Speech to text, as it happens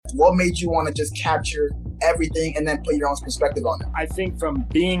What made you want to just capture everything and then put your own perspective on it? I think from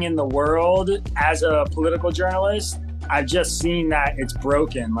being in the world as a political journalist, I've just seen that it's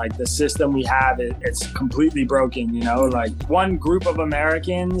broken. Like the system we have, it's completely broken, you know, like one group of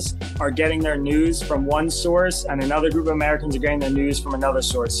Americans are getting their news from one source and another group of Americans are getting their news from another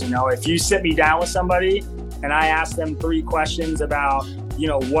source. You know, if you sit me down with somebody and I ask them 3 questions about, you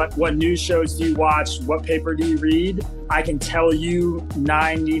know, what news shows do you watch? What paper do you read? I can tell you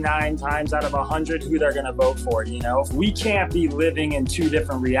 99 times out of 100 who they're going to vote for. You know, we can't be living in 2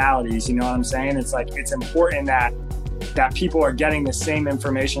 different realities. You know what I'm saying? It's like, it's important that people are getting the same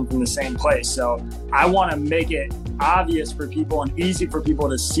information from the same place. So I want to make it obvious for people and easy for people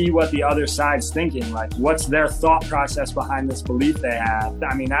to see what the other side's thinking, like what's their thought process behind this belief they have.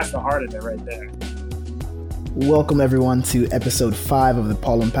 I mean, that's the heart of it right there. Welcome everyone to episode 5 of the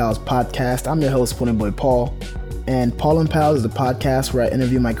Paul and Pals podcast. I'm your host, Pony Boy Paul, and Paul and Pals is the podcast where I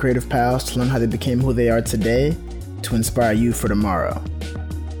interview my creative pals to learn how they became who they are today to inspire you for tomorrow.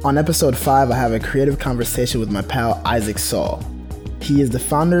 On episode 5, I have a creative conversation with my pal Isaac Saul. He is the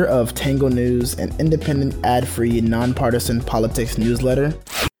founder of Tango News, an independent, ad-free, nonpartisan politics newsletter.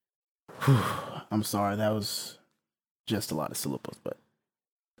 I'm sorry, that was just a lot of syllables, but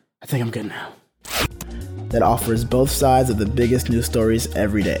I think I'm good now. That offers both sides of the biggest news stories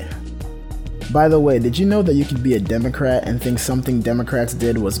every day. By the way, did you know that you could be a Democrat and think something Democrats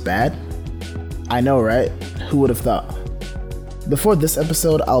did was bad? I know, right? Who would have thought? Before this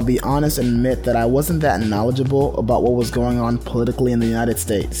episode, I'll be honest and admit that I wasn't that knowledgeable about what was going on politically in the United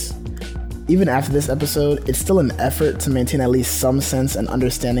States. Even after this episode, it's still an effort to maintain at least some sense and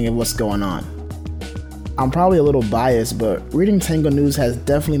understanding of what's going on. I'm probably a little biased, but reading Tango News has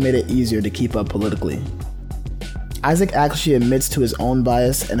definitely made it easier to keep up politically. Isaac actually admits to his own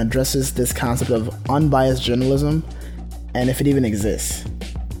bias and addresses this concept of unbiased journalism, and if it even exists.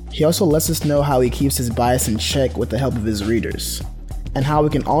 He also lets us know how he keeps his bias in check with the help of his readers, and how we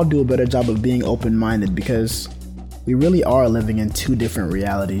can all do a better job of being open-minded because we really are living in 2 different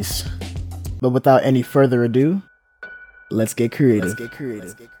realities. But without any further ado, let's get creative.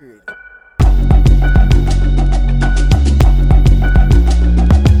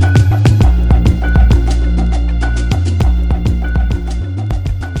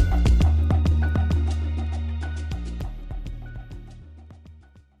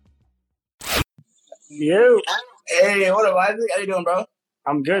 You. Hey, what up, Isaac? How you doing, bro?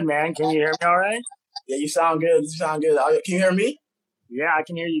 I'm good, man. Can you hear me all right? Yeah, you sound good. Can you hear me? Yeah, I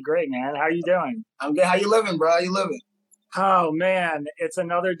can hear you great, man. How you doing? I'm good. How you living, bro? How you living? Oh, man. It's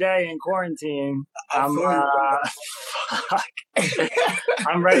another day in quarantine. I'm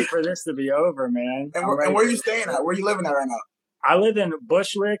ready for this to be over, man. And where are you staying at? Where are you living at right now? I live in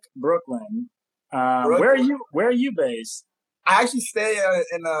Bushwick, Brooklyn. Where are you based? I actually stay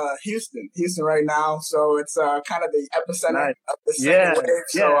in Houston right now, so it's kind of the epicenter of the second wave.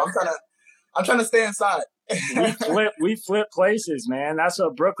 So I'm trying to stay inside. we flip places, man. That's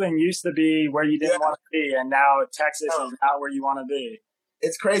what Brooklyn used to be, where you didn't want to be, and now Texas is now where you want to be.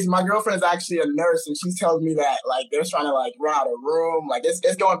 It's crazy. My girlfriend is actually a nurse, and she's telling me that like they're trying to like run out of room. Like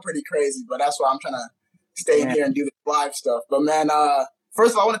it's going pretty crazy, but that's why I'm trying to stay in here and do the live stuff. But man,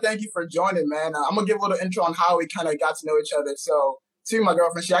 first of all, I want to thank you for joining, man. I'm going to give a little intro on how we kind of got to know each other. So, to my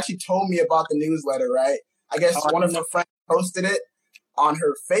girlfriend, she actually told me about the newsletter, right? I guess one of her friends posted it on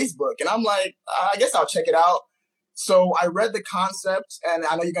her Facebook. And I'm like, I guess I'll check it out. So, I read the concept, and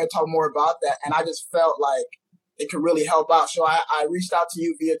I know you're going to talk more about that. And I just felt like it could really help out. So, I reached out to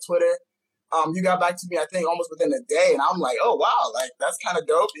you via Twitter. You got back to me, I think, almost within a day. And I'm like, oh, wow, like, that's kind of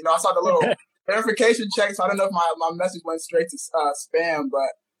dope. You know, I saw the little verification check, so I don't know if my message went straight to spam, but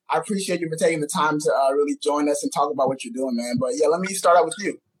I appreciate you for taking the time to really join us and talk about what you're doing, man. But yeah, let me start out with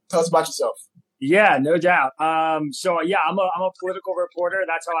you. Tell us about yourself. Yeah, no doubt. So yeah, I'm a political reporter.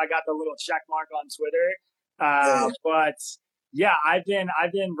 That's how I got the little check mark on Twitter. But yeah, I've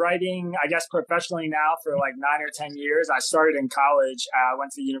been writing, I guess, professionally now for like 9 or 10 years. I started in college. I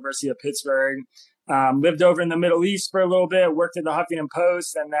went to the University of Pittsburgh. Lived over in the Middle East for a little bit. Worked at the Huffington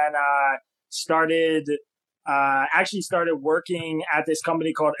Post, and then started working at this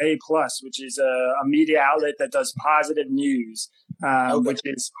company called A+, which is a media outlet that does positive news, which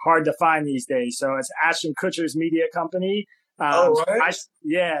is hard to find these days. So it's Ashton Kutcher's media company. Right?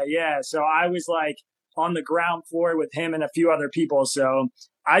 So I was like on the ground floor with him and a few other people. So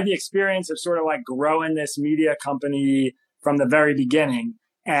I had the experience of sort of like growing this media company from the very beginning.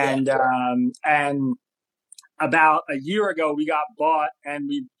 And about a year ago, we got bought and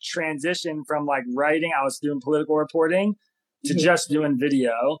we transitioned from like writing. I was doing political reporting to just doing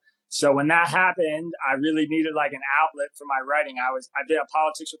video. So when that happened, I really needed like an outlet for my writing. I did a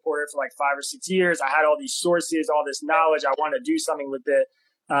politics reporter for like 5 or 6 years. I had all these sources, all this knowledge. I wanted to do something with it.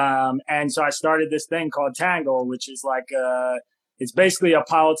 And so I started this thing called Tangle, which is like, it's basically a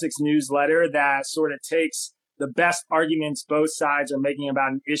politics newsletter that sort of takes the best arguments both sides are making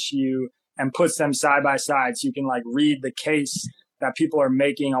about an issue and puts them side by side. So you can like read the case that people are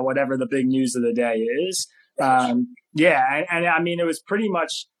making on whatever the big news of the day is. Yeah. And I mean, it was pretty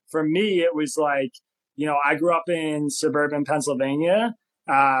much, for me, it was like, I grew up in suburban Pennsylvania,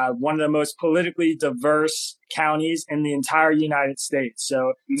 one of the most politically diverse counties in the entire United States.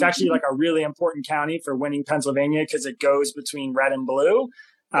 So it's actually like a really important county for winning Pennsylvania because it goes between red and blue.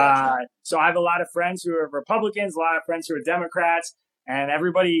 So I have a lot of friends who are Republicans, a lot of friends who are Democrats, and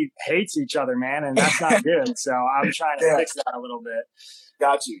everybody hates each other, man. And that's not good. So I'm trying to fix that a little bit.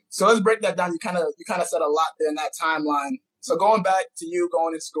 Got you. So let's break that down. You kind of said a lot there in that timeline. So going back to you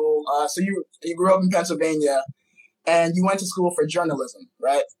going to school, so you grew up in Pennsylvania, and you went to school for journalism,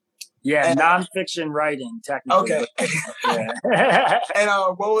 right? Yeah, and nonfiction writing, technically. Okay. And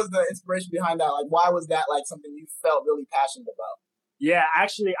what was the inspiration behind that? Like, why was that like something you felt really passionate about? Yeah,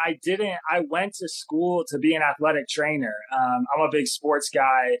 actually, I didn't. I went to school to be an athletic trainer. I'm a big sports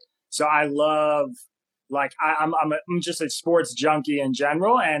guy, so I love. Like I'm just a sports junkie in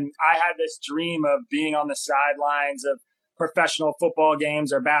general, and I had this dream of being on the sidelines of professional football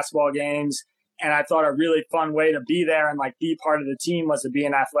games or basketball games. And I thought a really fun way to be there and like be part of the team was to be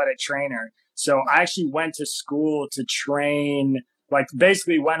an athletic trainer. So I actually went to school to train, like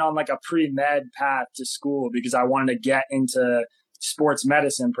basically went on like a pre-med path to school because I wanted to get into sports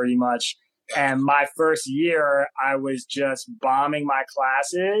medicine pretty much. And my first year, I was just bombing my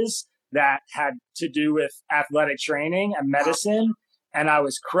classes that had to do with athletic training and medicine. And I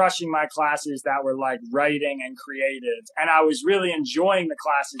was crushing my classes that were like writing and creative. And I was really enjoying the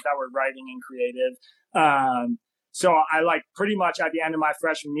classes that were writing and creative. So I like pretty much at the end of my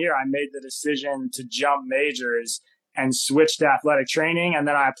freshman year, I made the decision to jump majors and switch to athletic training. And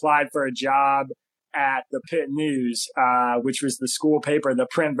then I applied for a job at the Pitt News, which was the school paper, the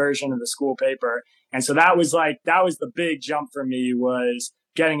print version of the school paper. And so that was the big jump for me, was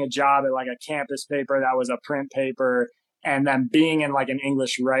getting a job at like a campus paper that was a print paper, and then being in like an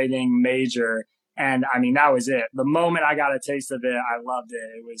English writing major. And I mean, that was it. The moment I got a taste of it, I loved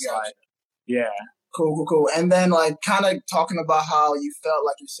it. It was like, yeah. Cool. And then like kind of talking about how you felt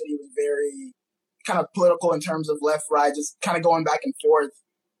like your city was very kind of political in terms of left, right, just kind of going back and forth.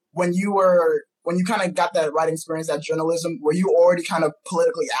 When you kind of got that writing experience, that journalism, were you already kind of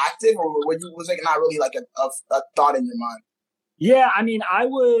politically active, or was it not really like a thought in your mind? Yeah, I mean, I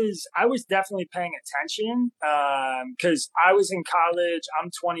was definitely paying attention because I was in college.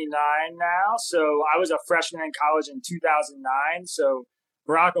 I'm 29 now, so I was a freshman in college in 2009. So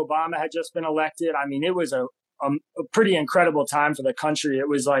Barack Obama had just been elected. I mean, it was a pretty incredible time for the country. It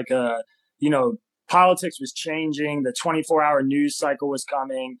was like politics was changing. The 24-hour news cycle was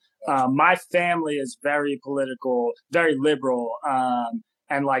coming. My family is very political, very liberal,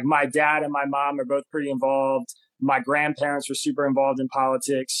 and like my dad and my mom are both pretty involved. My grandparents were super involved in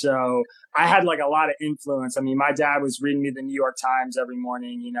politics. So I had like a lot of influence. I mean, my dad was reading me the New York Times every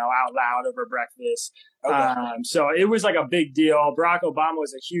morning, out loud over breakfast. Okay. So it was like a big deal. Barack Obama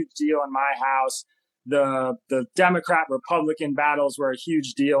was a huge deal in my house. The Democrat Republican battles were a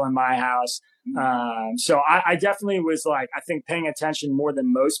huge deal in my house. So I definitely was like, I think paying attention more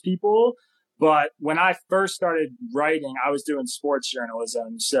than most people. But when I first started writing, I was doing sports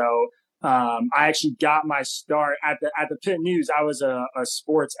journalism. So I actually got my start at the Pitt News. I was a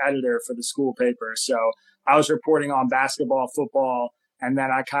sports editor for the school paper. So I was reporting on basketball, football, and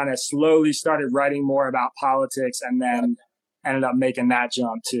then I kind of slowly started writing more about politics, and then ended up making that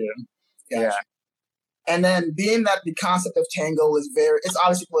jump too. Gotcha. Yeah. And then being that the concept of Tangle is it's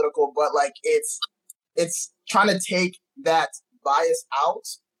obviously political, but like it's trying to take that bias out,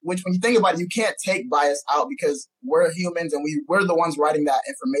 which when you think about it, you can't take bias out because we're humans and we're the ones writing that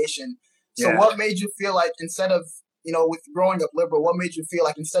information. So what made you feel like instead of, with growing up liberal, what made you feel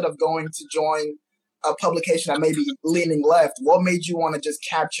like instead of going to join a publication that may be leaning left, what made you want to just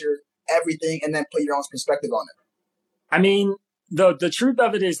capture everything and then put your own perspective on it? I mean, the truth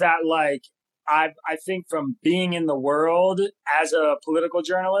of it is that like, I think from being in the world as a political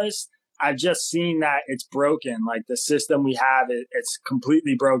journalist, I've just seen that it's broken. Like the system we have, it's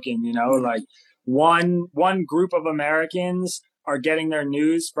completely broken, like one group of Americans are getting their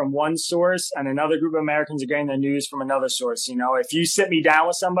news from one source and another group of Americans are getting their news from another source. If you sit me down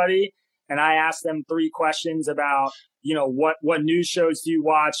with somebody and I ask them 3 questions about, what news shows do you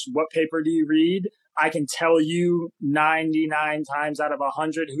watch? What paper do you read? I can tell you 99 times out of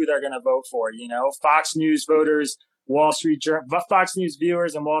 100 who they're going to vote for. Fox News voters, Fox News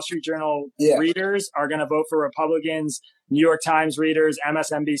viewers and Wall Street Journal readers are going to vote for Republicans. New York Times readers,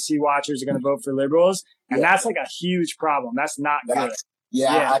 MSNBC watchers are going to vote for liberals. And that's like a huge problem. That's not good.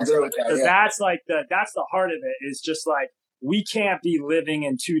 Yeah, I agree with that. So that's the heart of it, is just like, we can't be living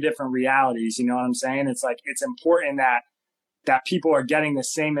in two different realities. You know what I'm saying? It's like, it's important that people are getting the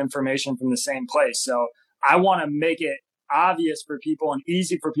same information from the same place. So I want to make it obvious for people and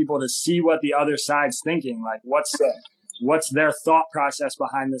easy for people to see what the other side's thinking. Like, what's their thought process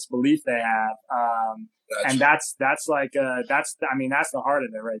behind this belief they have. And that's the heart of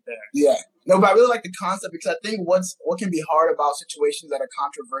it right there. Yeah. No, but I really like the concept, because I think what can be hard about situations that are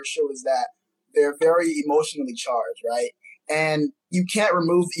controversial is that they're very emotionally charged, right? And you can't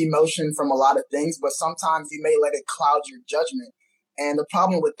remove emotion from a lot of things, but sometimes you may let it cloud your judgment. And the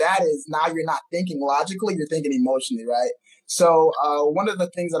problem with that is now you're not thinking logically, you're thinking emotionally, right? So one of the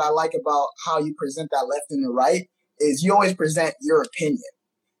things that I like about how you present that left and the right is you always present your opinion.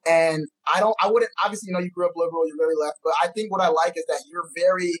 And I wouldn't, obviously, you grew up liberal, you're very left, but I think what I like is that you're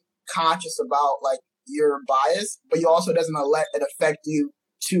very conscious about like your bias, but you also doesn't let it affect you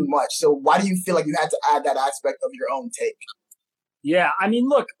too much. So why do you feel like you had to add that aspect of your own take? Yeah, I mean,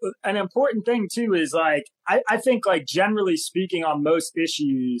 look, an important thing too is like, I think like generally speaking on most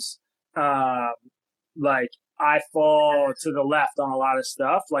issues, like I fall to the left on a lot of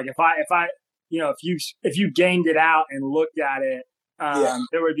stuff. Like if you gained it out and looked at it,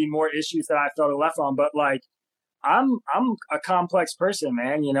 there would be more issues that I fell to the left on. But like, I'm a complex person,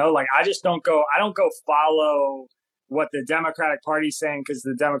 man. Like I don't go follow what the Democratic Party is saying because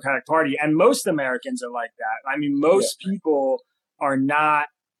the Democratic Party, and most Americans are like that. I mean, most people are not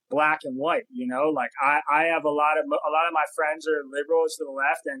black and white, like I have a lot of my friends are liberals to the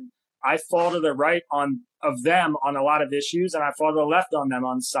left, and I fall to the right of them on a lot of issues, and I fall to the left on them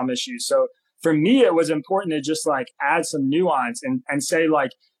on some issues. So for me, it was important to just like add some nuance and say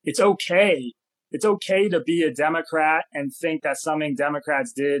like, it's okay to be a Democrat and think that something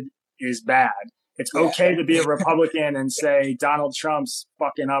Democrats did is bad. It's okay to be a Republican and say Donald Trump's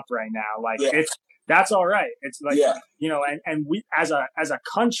fucking up right now. Like that's all right. It's like, and we as a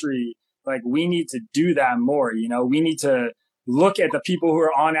country, like we need to do that more. We need to look at the people who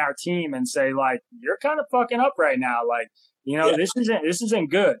are on our team and say like, you're kind of fucking up right now. Like, this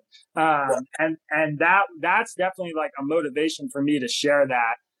isn't good. And that's definitely like a motivation for me to share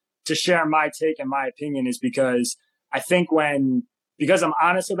my take and my opinion, is because I think because I'm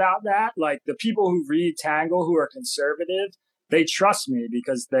honest about that, like the people who read Tangle who are conservative, they trust me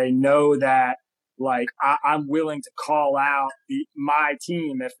because they know that like I'm willing to call out my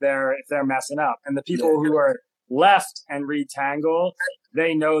team if they're messing up. And the people who are left and read Tangle,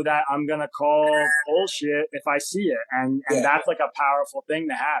 they know that I'm going to call bullshit if I see it. And that's like a powerful thing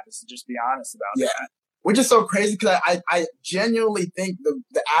to have, is to just be honest about that. Which is so crazy, because I genuinely think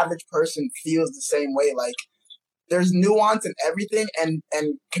the average person feels the same way. Like there's nuance in everything, and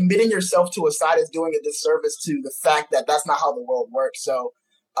committing yourself to a side is doing a disservice to the fact that that's not how the world works. So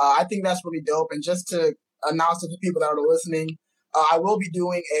I think that's really dope. And just to announce to the people that are listening, I will be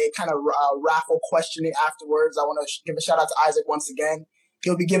doing a kind of raffle questioning afterwards. I want to give a shout out to Isaac once again.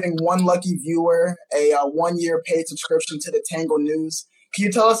 He'll be giving one lucky viewer a 1-year paid subscription to the Tangle News. Can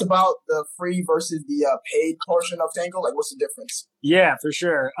you tell us about the free versus the paid portion of Tangle? Like, what's the difference? Yeah, for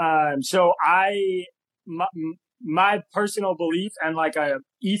sure. So my personal belief and like a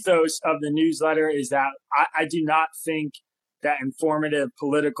ethos of the newsletter is that I do not think that informative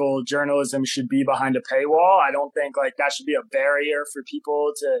political journalism should be behind a paywall. I don't think like that should be a barrier for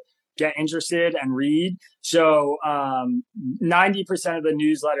people to get interested and read. So 90% of the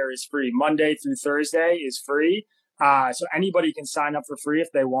newsletter is free. Monday through Thursday is free. So anybody can sign up for free if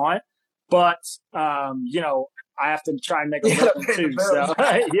they want. But, I have to try and make a living too. So,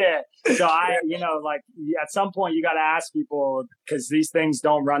 So at some point you got to ask people, because these things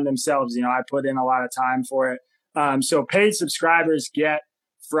don't run themselves. I put in a lot of time for it. So paid subscribers get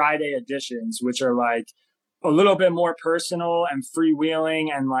Friday editions, which are like a little bit more personal and freewheeling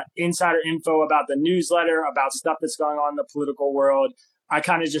and like insider info about the newsletter, about stuff that's going on in the political world. I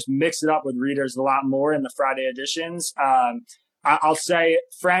kind of just mix it up with readers a lot more in the Friday editions. I'll say,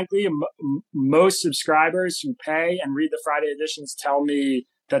 frankly, most subscribers who pay and read the Friday editions tell me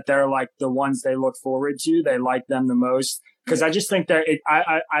that they're like the ones they look forward to. They like them the most, because I just think that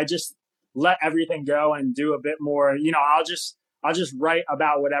I just let everything go and do a bit more. I'll just write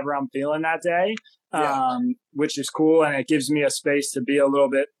about whatever I'm feeling that day, which is cool. And it gives me a space to be a little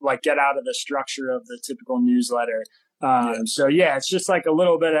bit like get out of the structure of the typical newsletter. So yeah, it's just like a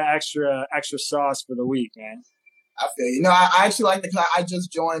little bit of extra sauce for the week, man. I feel you. No, I actually like I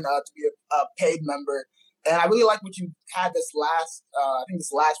just joined to be a paid member, and I really like what you had this last, I think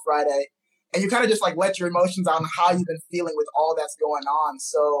this last Friday, and you kind of just like let your emotions out on how you've been feeling with all that's going on.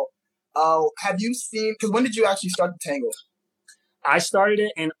 So, have you seen? Because when did you actually start the Tangle? I started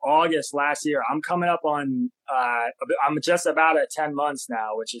it in August last year. I'm coming up on, I'm just about at 10 months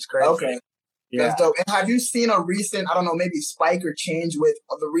now, which is crazy. Okay. Yeah. That's dope. And have you seen a recent, I don't know, maybe spike or change with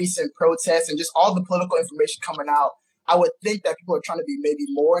the recent protests and just all the political information coming out? I would think that people are trying to be maybe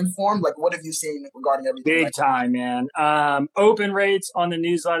more informed. Like, what have you seen regarding everything? Big time, man. Open rates on the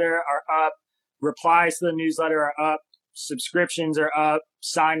newsletter are up. Replies to the newsletter are up. Subscriptions are up.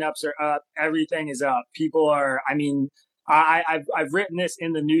 Signups are up. Everything is up. People are, I mean, I've written this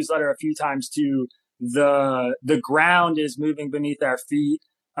in the newsletter a few times too. The ground is moving beneath our feet.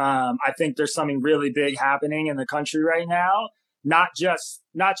 I think there's something really big happening in the country right now. Not just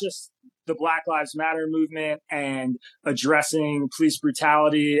the Black Lives Matter movement and addressing police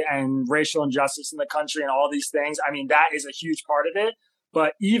brutality and racial injustice in the country and all these things. I mean, that is a huge part of it.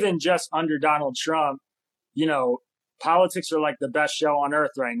 But even just under Donald Trump, you know, politics are like the best show on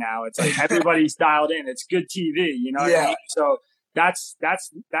earth right now. It's like everybody's dialed in. It's good TV, you know what I mean? So that's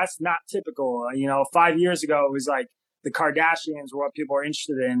not typical. You know, 5 years ago, it was like the Kardashians were what people are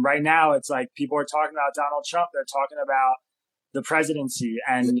interested in. Right now, it's like people are talking about Donald Trump. They're talking about the presidency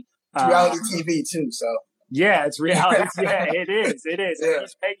and it's reality TV too. So yeah, it's reality. Yeah, it is. It is. Yeah. And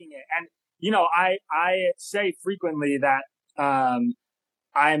he's making it. And you know, I say frequently that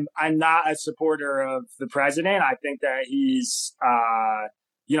I'm not a supporter of the president. I think that he's I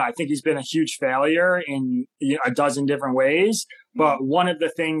think he's been a huge failure in a dozen different ways. But one of the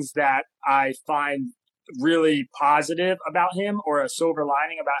things that I find really positive about him, or a silver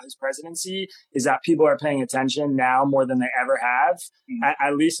lining about his presidency, is that people are paying attention now more than they ever have,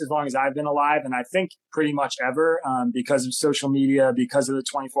 at least as long as I've been alive. And I think pretty much ever, because of social media, because of the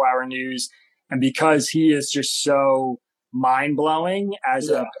 24-hour news, and because he is just so mind-blowing as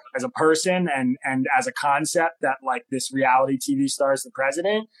a person and as a concept, that like this reality TV star is the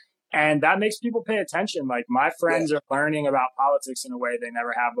president. And that makes people pay attention. Like my friends are learning about politics in a way they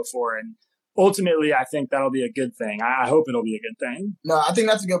never have before. And ultimately, I think that'll be a good thing. I hope it'll be a good thing. No, I think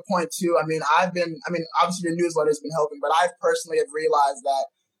that's a good point too. I mean, obviously your newsletter has been helping, but I've personally have realized that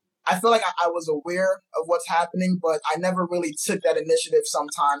I feel like I was aware of what's happening, but I never really took that initiative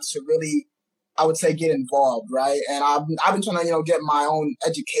sometimes to really, I would say, get involved, right? And I've been trying to, get my own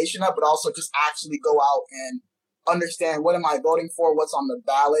education up, but also just actually go out and understand what am I voting for, what's on the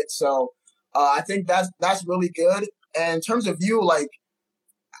ballot. So I think that's really good. And in terms of you, like,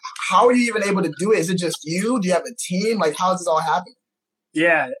 how are you even able to do it? Is it just you? Do you have a team? Like, how does this all happen?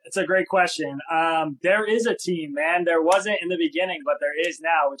 Yeah, it's a great question. There is a team, man. There wasn't in the beginning, but there is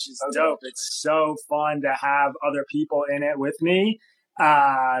now, which is dope. It's so fun to have other people in it with me. So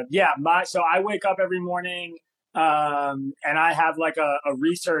I wake up every morning, and I have like a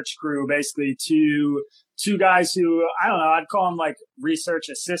research crew, basically two guys who, I don't know, I'd call them like research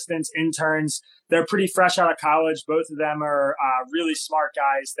assistants, interns. They're pretty fresh out of college. Both of them are really smart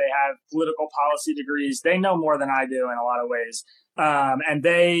guys. They have political policy degrees. They know more than I do in a lot of ways. And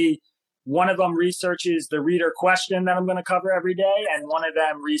one of them researches the reader question that I'm going to cover every day. And one of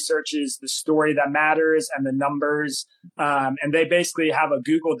them researches the story that matters and the numbers. And they basically have a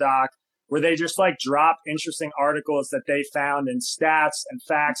Google Doc where they just like drop interesting articles that they found and stats and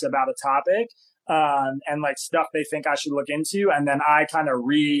facts about a topic, and like stuff they think I should look into. And then I kind of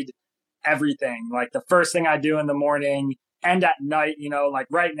read everything. Like the first thing I do in the morning and at night, like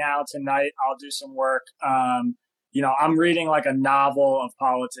right now, tonight, I'll do some work. I'm reading like a novel of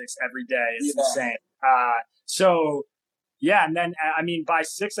politics every day. It's insane. And then, by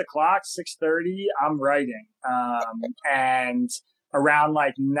 6:00, 6:30, I'm writing. And around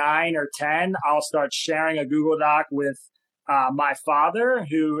like 9 or 10, I'll start sharing a Google Doc with my father,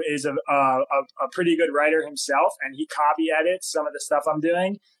 who is a pretty good writer himself, and he copy edits some of the stuff I'm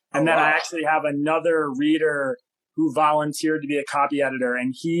doing. And then I actually have another reader who volunteered to be a copy editor,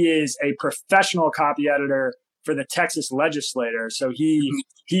 and he is a professional copy editor for the Texas legislature. So he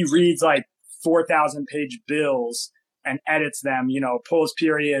reads like 4,000 page bills and edits them, pulls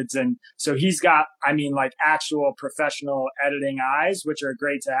periods. And so he's got, like actual professional editing eyes, which are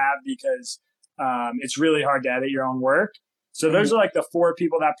great to have because it's really hard to edit your own work. So those are like the 4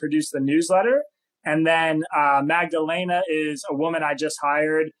 people that produce the newsletter. And then Magdalena is a woman I just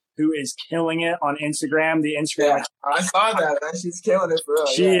hired who is killing it on Instagram. The Instagram. Yeah, I saw that, man. She's killing it for real.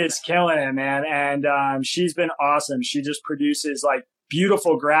 She is killing it, man. And she's been awesome. She just produces like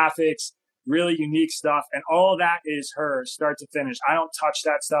beautiful graphics, really unique stuff. And all that is her start to finish. I don't touch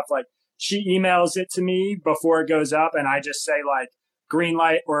that stuff. Like, she emails it to me before it goes up, and I just say like green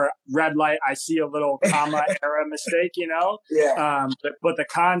light or get light. I see a little comma error mistake, Yeah. But the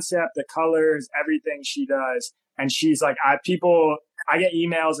concept, the colors, everything she does. And she's like, I get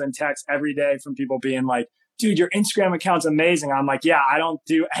emails and texts every day from people being like, dude, your Instagram account's amazing. I'm like, yeah, I don't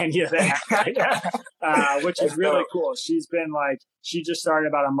do any of that, which is really cool. She's been like, she just started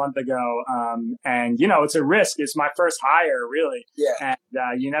about a month ago. And it's a risk. It's my first hire, really. Yeah.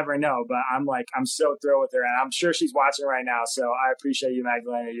 And you never know, but I'm so thrilled with her, and I'm sure she's watching right now. So I appreciate you,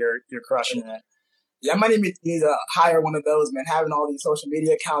 Magdalena. You're crushing it. Yeah, I might need to hire one of those, man. Having all these social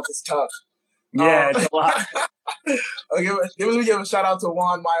media accounts is tough. Yeah, it's a lot. I'll give a shout out to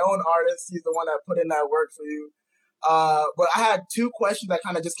Juan, my own artist. He's the one that put in that work for you. But I had two questions that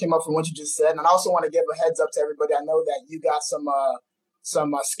kind of just came up from what you just said, and I also want to give a heads up to everybody. I know that you got some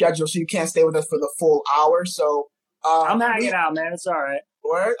schedule, so you can't stay with us for the full hour. So I'm hanging out, man. It's all right.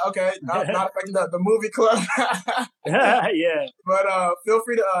 Word? Okay. Not affecting the movie club. Yeah. But feel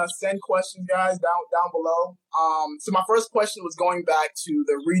free to send questions, guys, down below. So my first question was going back to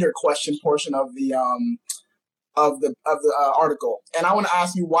the reader question portion of the article, and I want to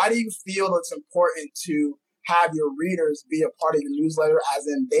ask you, why do you feel it's important to have your readers be a part of your newsletter? As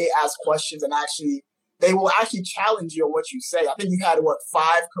in, they ask questions and they will actually challenge you on what you say. I think you had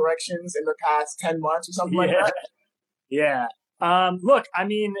 5 corrections in the past 10 months or something like that. Yeah. Look, I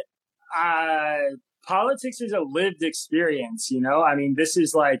mean, politics is a lived experience, I mean, this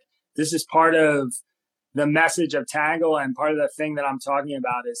is part of the message of Tangle, and part of the thing that I'm talking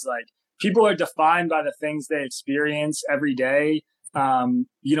about is like, people are defined by the things they experience every day.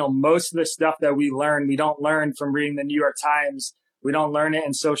 Most of the stuff that we don't learn from reading the New York Times. We don't learn it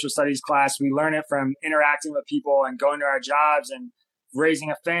in social studies class. We learn it from interacting with people and going to our jobs and raising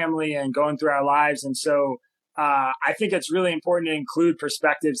a family and going through our lives. And so, I think it's really important to include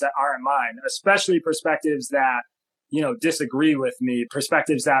perspectives that aren't mine, especially perspectives that, disagree with me,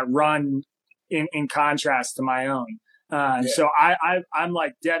 perspectives that run in contrast to my own. So I'm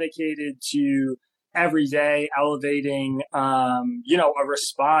like dedicated to every day elevating, a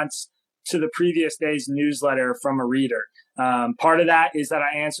response to the previous day's newsletter from a reader. Part of that is that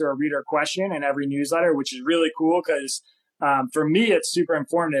I answer a reader question in every newsletter, which is really cool because, for me, it's super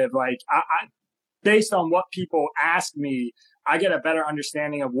informative. Like based on what people ask me, I get a better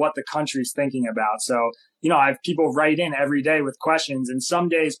understanding of what the country's thinking about. So, I have people write in every day with questions, and some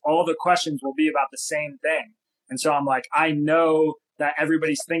days all the questions will be about the same thing. And so I'm like, I know that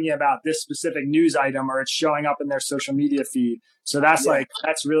everybody's thinking about this specific news item, or it's showing up in their social media feed. So that's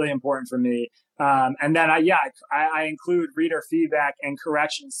that's really important for me. And then I include reader feedback and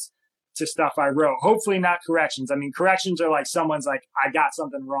corrections to stuff I wrote. Hopefully not corrections. I mean, corrections are like someone's like, I got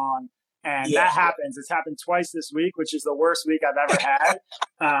something wrong. And that happens. It's happened twice this week, which is the worst week I've ever had.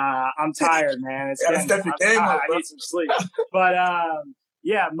 I'm tired, man. I need some sleep. But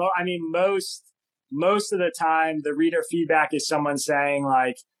most of the time, the reader feedback is someone saying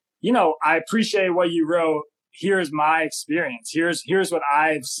like, I appreciate what you wrote. Here's my experience. Here's what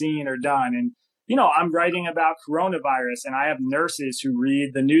I've seen or done. And, I'm writing about coronavirus, and I have nurses who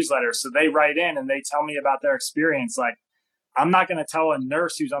read the newsletter. So they write in and they tell me about their experience. Like, I'm not going to tell a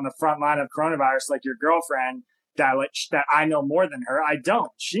nurse who's on the front line of coronavirus, like your girlfriend, that I know more than her. I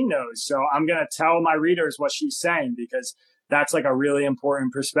don't. She knows. So I'm going to tell my readers what she's saying, because that's like a really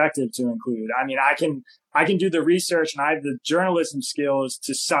important perspective to include. I mean, I can do the research, and I have the journalism skills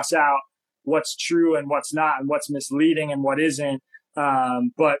to suss out what's true and what's not, and what's misleading and what isn't.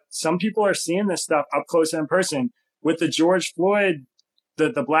 But some people are seeing this stuff up close and in person. With the George Floyd,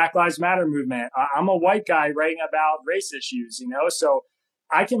 the Black Lives Matter movement, I'm a white guy writing about race issues, so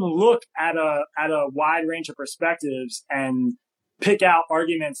I can look at a wide range of perspectives and pick out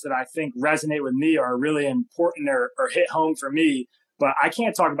arguments that I think resonate with me or are really important or hit home for me. But I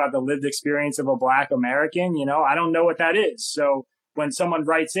can't talk about the lived experience of a Black American. I don't know what that is. So when someone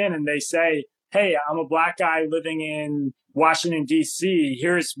writes in and they say, hey, I'm a Black guy living in Washington, D.C.,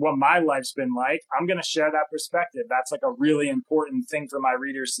 here's what my life's been like, I'm going to share that perspective. That's like a really important thing for my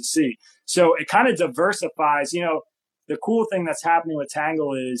readers to see. So it kind of diversifies. The cool thing that's happening with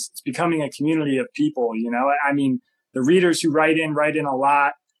Tangle is it's becoming a community of people. I mean, the readers who write in a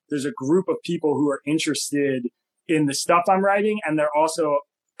lot. There's a group of people who are interested in the stuff I'm writing, and they're also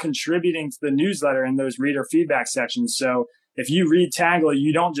contributing to the newsletter in those reader feedback sections. So if you read Tangle,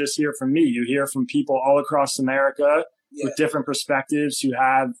 you don't just hear from me. You hear from people all across America with different perspectives who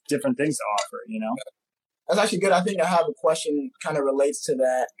have different things to offer, That's actually good. I think I have a question kind of relates to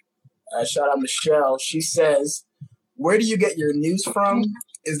that. Shout out Michelle. She says, where do you get your news from?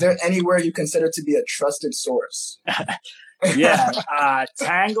 Is there anywhere you consider to be a trusted source? Yeah,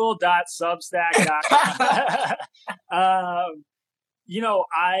 tangle.substack.com.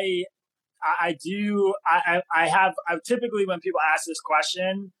 I typically, when people ask this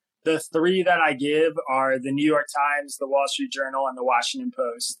question, the three that I give are the New York Times, the Wall Street Journal, and the Washington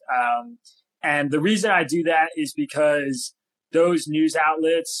Post. And the reason I do that is because those news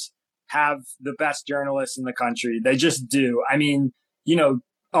outlets have the best journalists in the country. They just do. I mean,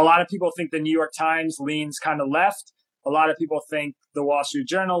 a lot of people think the New York Times leans kind of left. A lot of people think the Wall Street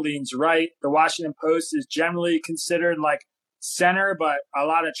Journal leans right. The Washington Post is generally considered like center, but a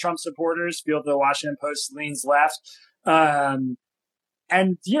lot of Trump supporters feel the Washington Post leans left. And,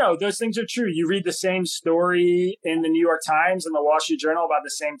 those things are true. You read the same story in the New York Times and the Wall Street Journal about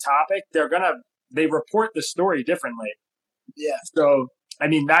the same topic. They report the story differently. Yeah. So, I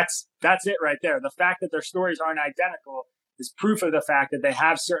mean, that's it right there. The fact that their stories aren't identical is proof of the fact that they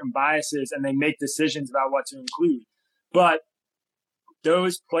have certain biases and they make decisions about what to include. But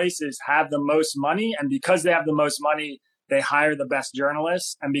those places have the most money. And because they have the most money, they hire the best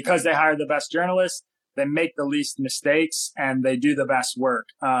journalists. And because they hire the best journalists, they make the least mistakes and they do the best work.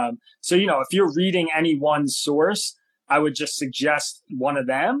 So, if you're reading any one source, I would just suggest one of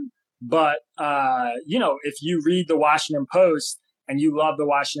them. But, if you read the Washington Post and you love the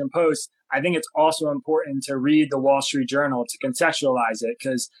Washington Post, I think it's also important to read the Wall Street Journal to contextualize it,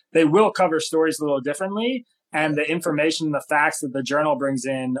 because they will cover stories a little differently. And the information, the facts that the journal brings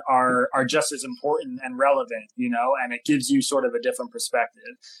in are just as important and relevant, and it gives you sort of a different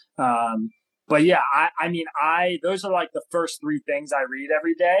perspective. But yeah, those are like the first three things I read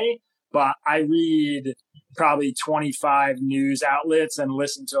every day, but I read probably 25 news outlets and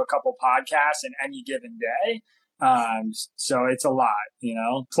listen to a couple podcasts in any given day. So it's a lot,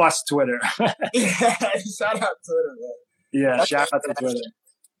 plus Twitter. Yeah, shout out Twitter, man. Yeah, shout out to Twitter.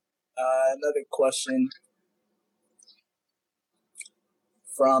 Another question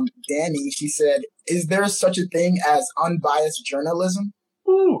from Danny. She said, is there such a thing as unbiased journalism?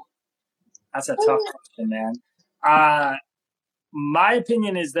 Ooh, that's a tough question, man. My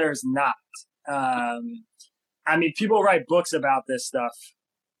opinion is there's not. People write books about this stuff,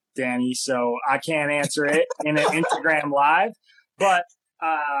 Danny, so I can't answer it in an Instagram live. But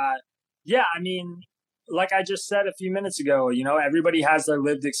like I just said a few minutes ago, everybody has their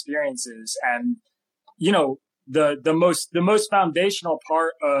lived experiences, and the most foundational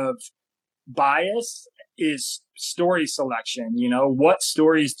part of bias is story selection. What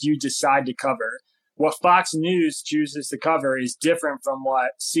stories do you decide to cover? What Fox News chooses to cover is different from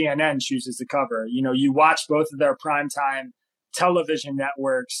what CNN chooses to cover. You watch both of their primetime television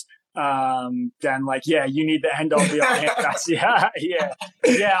networks, then you need the end all be all handouts. Yeah.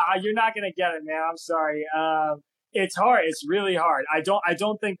 You're not gonna get it, man. I'm sorry. It's hard. It's really hard. I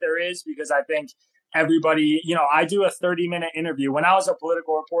don't think there is, because I think everybody, I do a 30-minute interview. When I was a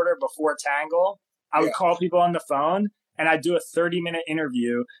political reporter before Tangle, I would call people on the phone and I'd do a 30-minute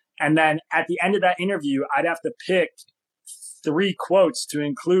interview. And then at the end of that interview, I'd have to pick 3 quotes to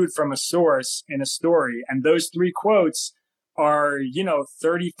include from a source in a story. And those 3 quotes are,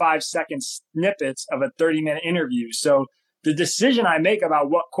 35-second snippets of a 30-minute interview. So the decision I make about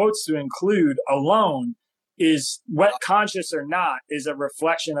what quotes to include alone is, what conscious or not, is a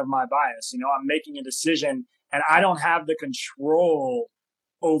reflection of my bias. I'm making a decision and I don't have the control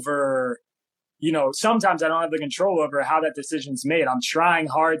over, sometimes I don't have the control over how that decision's made. I'm trying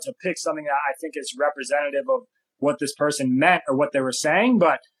hard to pick something that I think is representative of what this person meant or what they were saying,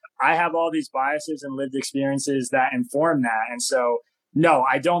 but I have all these biases and lived experiences that inform that. And so, no,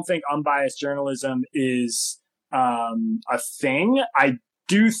 I don't think unbiased journalism is a thing. I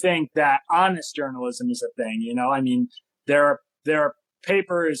do think that honest journalism is a thing. There are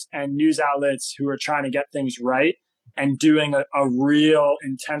papers and news outlets who are trying to get things right and doing a real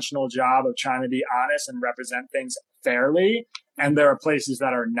intentional job of trying to be honest and represent things fairly. And there are places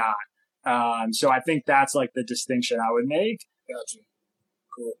that are not. So I think that's like the distinction I would make. Gotcha.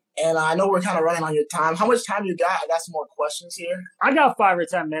 Cool. And I know we're kind of running on your time. How much time you got? I got some more questions here. I got 5 or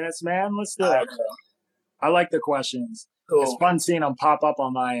 10 minutes, man. Let's do it. I like the questions. Cool. It's fun seeing them pop up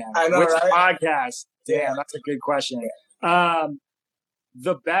on my end. I know, Which right? podcast? Damn, that's a good question.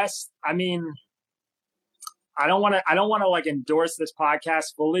 The best, I don't want to like endorse this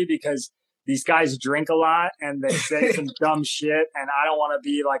podcast fully, because these guys drink a lot and they say some dumb shit, and I don't want to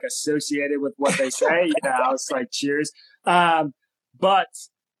be like associated with what they say. It's like, cheers. But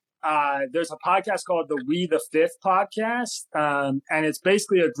there's a podcast called the We the Fifth podcast. And it's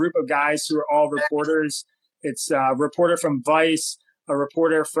basically a group of guys who are all reporters. It's a reporter from Vice, a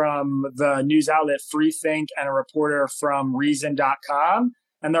reporter from the news outlet Freethink, and a reporter from Reason.com.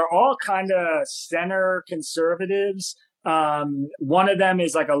 and they're all kind of center conservatives. One of them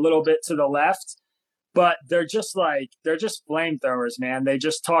is like a little bit to the left, but they're just flamethrowers, man. They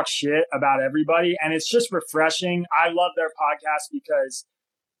just talk shit about everybody, and it's just refreshing. I love their podcast because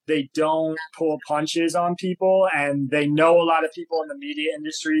they don't pull punches on people, and they know a lot of people in the media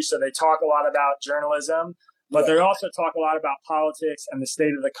industry, so they talk a lot about journalism, but they also talk a lot about politics and the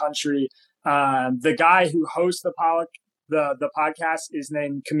state of the country. The guy who hosts the podcast is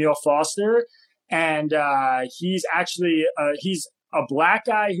named Camille Foster, and he's actually he's a black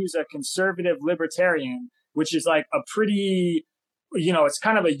guy who's a conservative libertarian, which is like a pretty, it's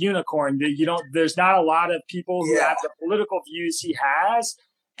kind of a unicorn. There's not a lot of people who have the political views he has,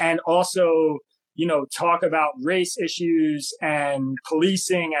 and also, talk about race issues and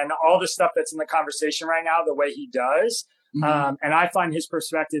policing and all the stuff that's in the conversation right now the way he does. Mm-hmm. And I find his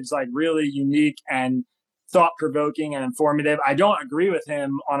perspectives like really unique and thought-provoking and informative. I don't agree with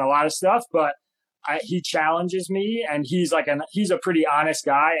him on a lot of stuff, but he challenges me, and he's a pretty honest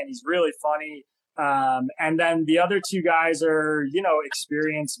guy, and he's really funny. And then the other two guys are,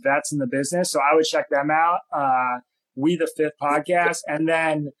 experienced vets in the business. So I would check them out. We the Fifth podcast. And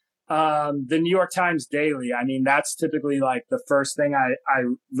then, the New York Times Daily. I mean, that's typically like the first thing I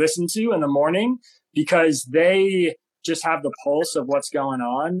listen to in the morning, because they just have the pulse of what's going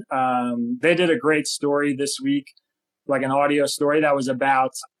on. They did a great story this week, like an audio story that was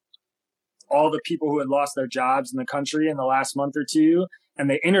about all the people who had lost their jobs in the country in the last month or two. And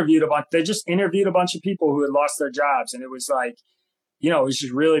they just interviewed a bunch of people who had lost their jobs. And it was like, it was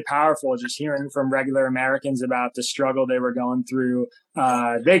just really powerful just hearing from regular Americans about the struggle they were going through.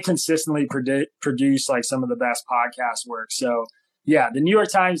 They consistently produce like some of the best podcast work. So yeah, the New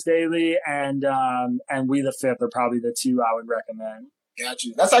York Times Daily and We the Fifth are probably the two I would recommend. Got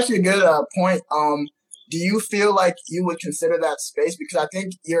you. That's actually a good point. Do you feel like you would consider that space? Because I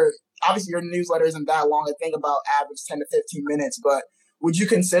think obviously your newsletter isn't that long. I think about average 10 to 15 minutes, but would you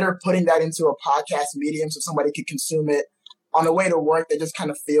consider putting that into a podcast medium so somebody could consume it on the way to work? They just kind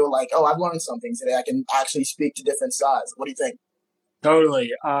of feel like, oh, I've learned something today. I can actually speak to different sides. What do you think?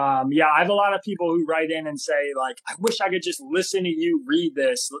 Totally. I have a lot of people who write in and say like, I wish I could just listen to you read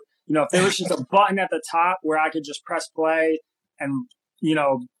this. If there was just a button at the top where I could just press play and,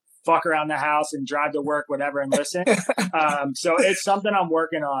 fuck around the house and drive to work, whatever, and listen. So it's something I'm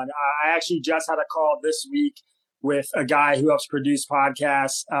working on. I actually just had a call this week with a guy who helps produce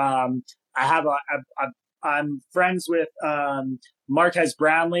podcasts. I'm friends with Marquez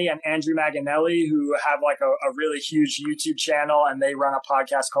Brownlee and Andrew Maganelli, who have like a really huge YouTube channel, and they run a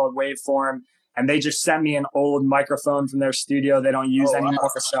podcast called Waveform. And they just sent me an old microphone from their studio they don't use anymore.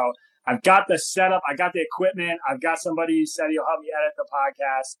 So I've got the setup, I got the equipment, I've got somebody who said he'll help me edit the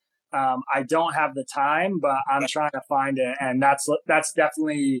podcast. I don't have the time, but I'm trying to find it, and that's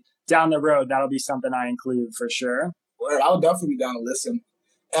definitely down the road. That'll be something I include for sure. Well, I'll definitely be down to listen.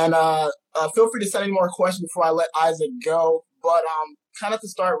 And feel free to send any more questions before I let Isaac go. But kind of to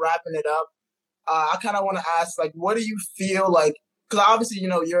start wrapping it up, I kind of want to ask, like, what do you feel like? Because obviously,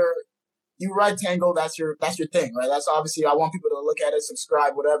 you write Tango. That's your thing, right? That's obviously, I want people to look at it,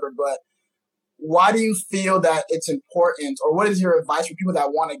 subscribe, whatever. But why do you feel that it's important, or what is your advice for people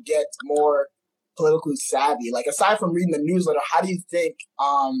that want to get more politically savvy? Like, aside from reading the newsletter, how do you think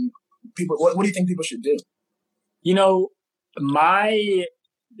people? What do you think people should do?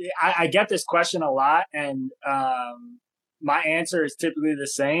 I get this question a lot, and my answer is typically the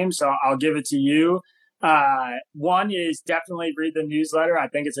same, so I'll give it to you. One is definitely read the newsletter. I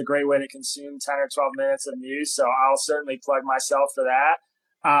think it's a great way to consume 10 or 12 minutes of news, so I'll certainly plug myself for that.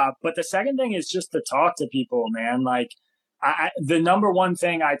 But the second thing is just to talk to people, man. Like, the number one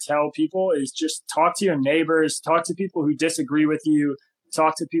thing I tell people is just talk to your neighbors, talk to people who disagree with you,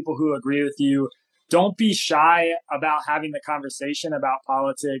 talk to people who agree with you. Don't be shy about having the conversation about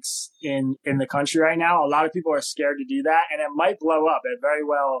politics in the country right now. A lot of people are scared to do that, and it might blow up. It very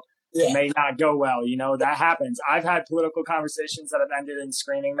well may not go well. That happens. I've had political conversations that have ended in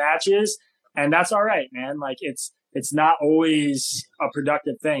screaming matches, and that's all right, man. Like, it's not always a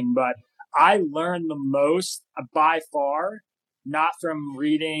productive thing, but I learn the most by far, not from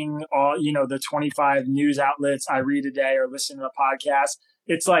reading all, the 25 news outlets I read a day or listen to the podcast.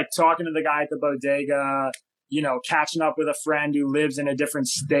 It's like talking to the guy at the bodega, catching up with a friend who lives in a different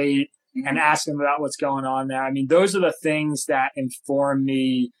state and asking about what's going on there. I mean, those are the things that inform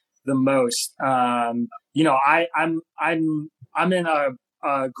me the most. I'm in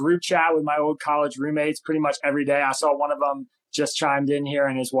a group chat with my old college roommates pretty much every day. I saw one of them just chimed in here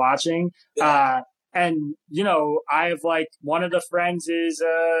and is watching. And, I have like one of the friends is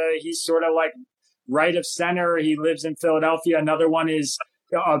he's sort of like right of center. He lives in Philadelphia. Another one is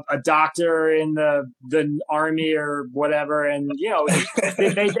a doctor in the army or whatever. And, you know,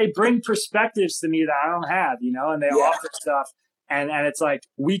 they bring perspectives to me that I don't have, you know, and they offer stuff. And it's like,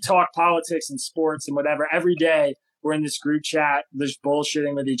 we talk politics and sports and whatever every day. We're in this group chat, just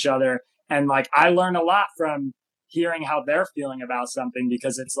bullshitting with each other. And like, I learn a lot from hearing how they're feeling about something,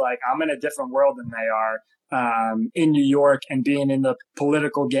 because it's like, I'm in a different world than they are. In New York and being in the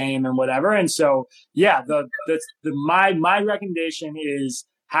political game and whatever. And so, yeah, my recommendation is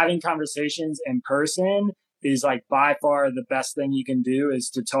having conversations in person is like by far the best thing you can do, is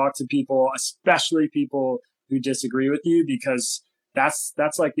to talk to people, especially people who disagree with you, because that's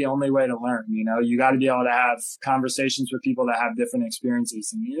like the only way to learn. You know, you got to be able to have conversations with people that have different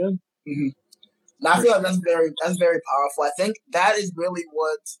experiences than you. Mm-hmm. And I feel like that's very powerful. I think that is really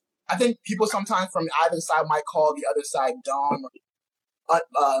what I think people sometimes from either side might call the other side dumb or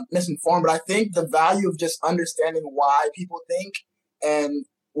misinformed, but I think the value of just understanding why people think and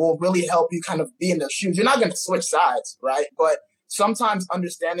will really help you kind of be in their shoes. You're not going to switch sides, right? But sometimes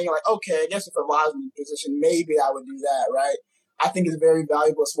understanding, like, okay, I guess if I was in a position, maybe I would do that, right? I think is very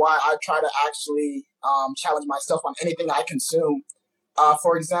valuable. It's why I try to actually challenge myself on anything I consume.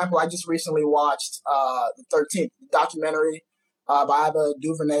 For example, I just recently watched The 13th documentary by Ava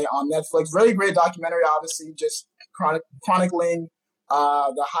DuVernay on Netflix. Really great documentary, obviously, just chronicling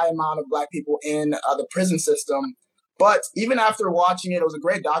the high amount of Black people in the prison system. But even after watching it was a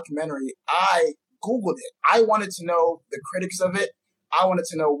great documentary. I Googled it. I wanted to know the critics of it. I wanted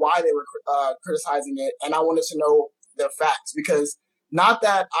to know why they were criticizing it. And I wanted to know their facts, because not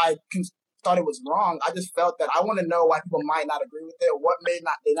that I thought it was wrong. I just felt that I want to know why people might not agree with it, or what they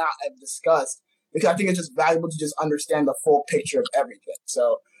not have discussed. Because I think it's just valuable to just understand the full picture of everything.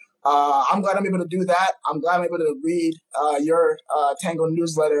 So I'm glad I'm able to do that. I'm glad I'm able to read your Tango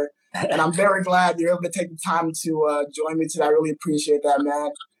newsletter. And I'm very glad you're able to take the time to join me today. I really appreciate that,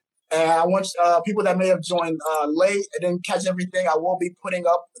 man. And I want people that may have joined late and didn't catch everything, I will be putting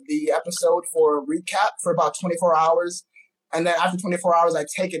up the episode for a recap for about 24 hours. And then after 24 hours, I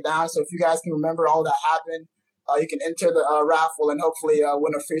take it down. So if you guys can remember all that happened, you can enter the raffle and hopefully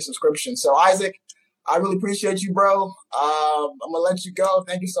win a free subscription. So, Isaac, I really appreciate you, bro. I'm going to let you go.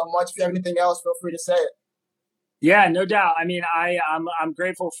 Thank you so much. If you have anything else, feel free to say it. Yeah, no doubt. I mean, I'm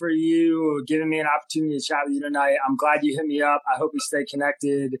grateful for you giving me an opportunity to chat with you tonight. I'm glad you hit me up. I hope we stay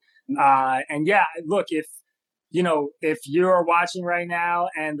connected. And yeah, look, if you're watching right now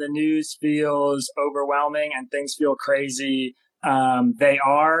and the news feels overwhelming and things feel crazy, they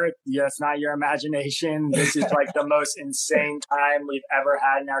are. Yeah, it's not your imagination. This is like the most insane time we've ever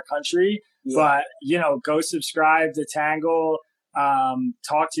had in our country. Yeah. But, go subscribe to Tangle.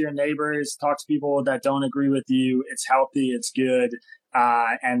 Talk to your neighbors, talk to people that don't agree with you. It's healthy. It's good.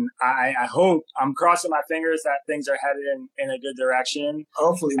 And I hope, I'm crossing my fingers that things are headed in a good direction.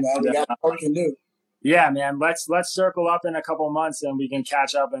 Hopefully, man. We got what we can do. Yeah, man. Let's circle up in a couple months and we can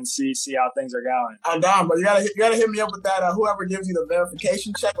catch up and see how things are going. I'm down, but you gotta hit me up with that. Whoever gives you the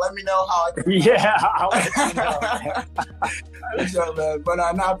verification check, let me know how I can. Yeah, I'll let you know. Sure, man. But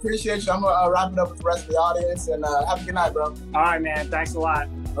I appreciate you. I'm gonna wrap it up with the rest of the audience, and have a good night, bro. All right, man. Thanks a lot.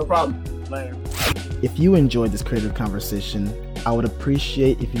 No problem. Later. If you enjoyed this creative conversation, I would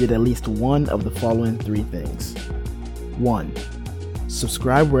appreciate if you did at least one of the following 3 things. 1,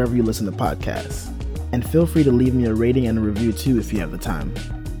 subscribe wherever you listen to podcasts. And feel free to leave me a rating and a review too if you have the time.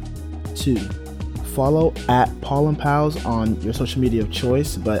 2, follow at Paul and Pals on your social media of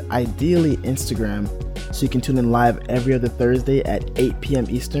choice, but ideally Instagram, so you can tune in live every other Thursday at 8 p.m.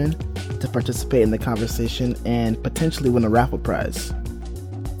 Eastern to participate in the conversation and potentially win a raffle prize.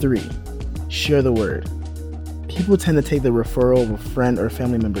 3, share the word. People tend to take the referral of a friend or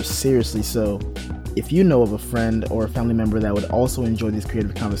family member seriously, so if you know of a friend or a family member that would also enjoy these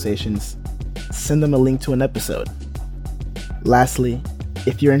creative conversations, send them a link to an episode. Lastly,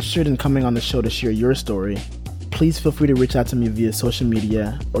 if you're interested in coming on the show to share your story, please feel free to reach out to me via social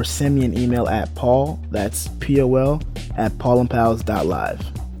media or send me an email at Paul, that's POL, at paulandpals.live.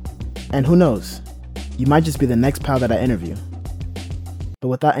 And who knows, you might just be the next pal that I interview. But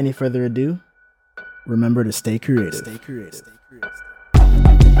without any further ado, remember to stay creative. Stay creative.